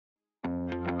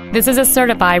This is a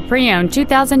certified pre-owned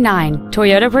 2009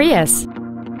 Toyota Prius.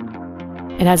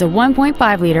 It has a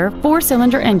 1.5-liter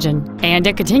four-cylinder engine and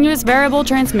a continuous variable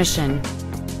transmission.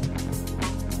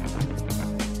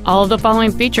 All of the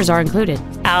following features are included: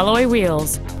 alloy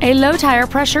wheels, a low tire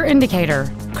pressure indicator,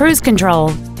 cruise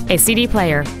control, a CD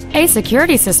player, a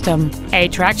security system, a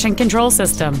traction control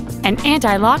system, an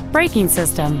anti-lock braking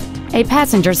system, a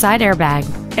passenger side airbag,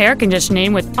 air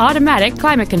conditioning with automatic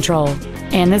climate control,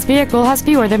 and this vehicle has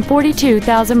fewer than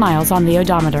 42,000 miles on the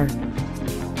odometer.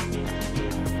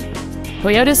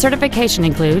 Toyota's certification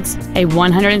includes a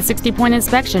 160-point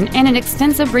inspection and an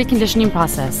extensive reconditioning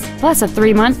process, plus a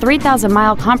 3-month,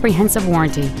 3,000-mile comprehensive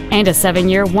warranty and a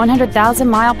 7-year,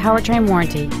 100,000-mile powertrain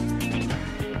warranty.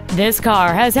 This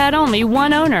car has had only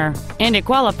one owner, and it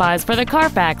qualifies for the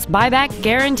Carfax buyback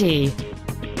guarantee.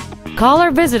 Call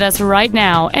or visit us right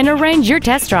now and arrange your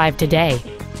test drive today.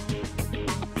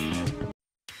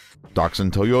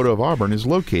 Doxon Toyota of Auburn is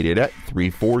located at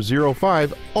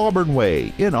 3405 Auburn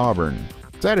Way in Auburn,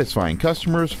 satisfying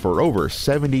customers for over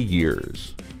 70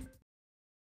 years.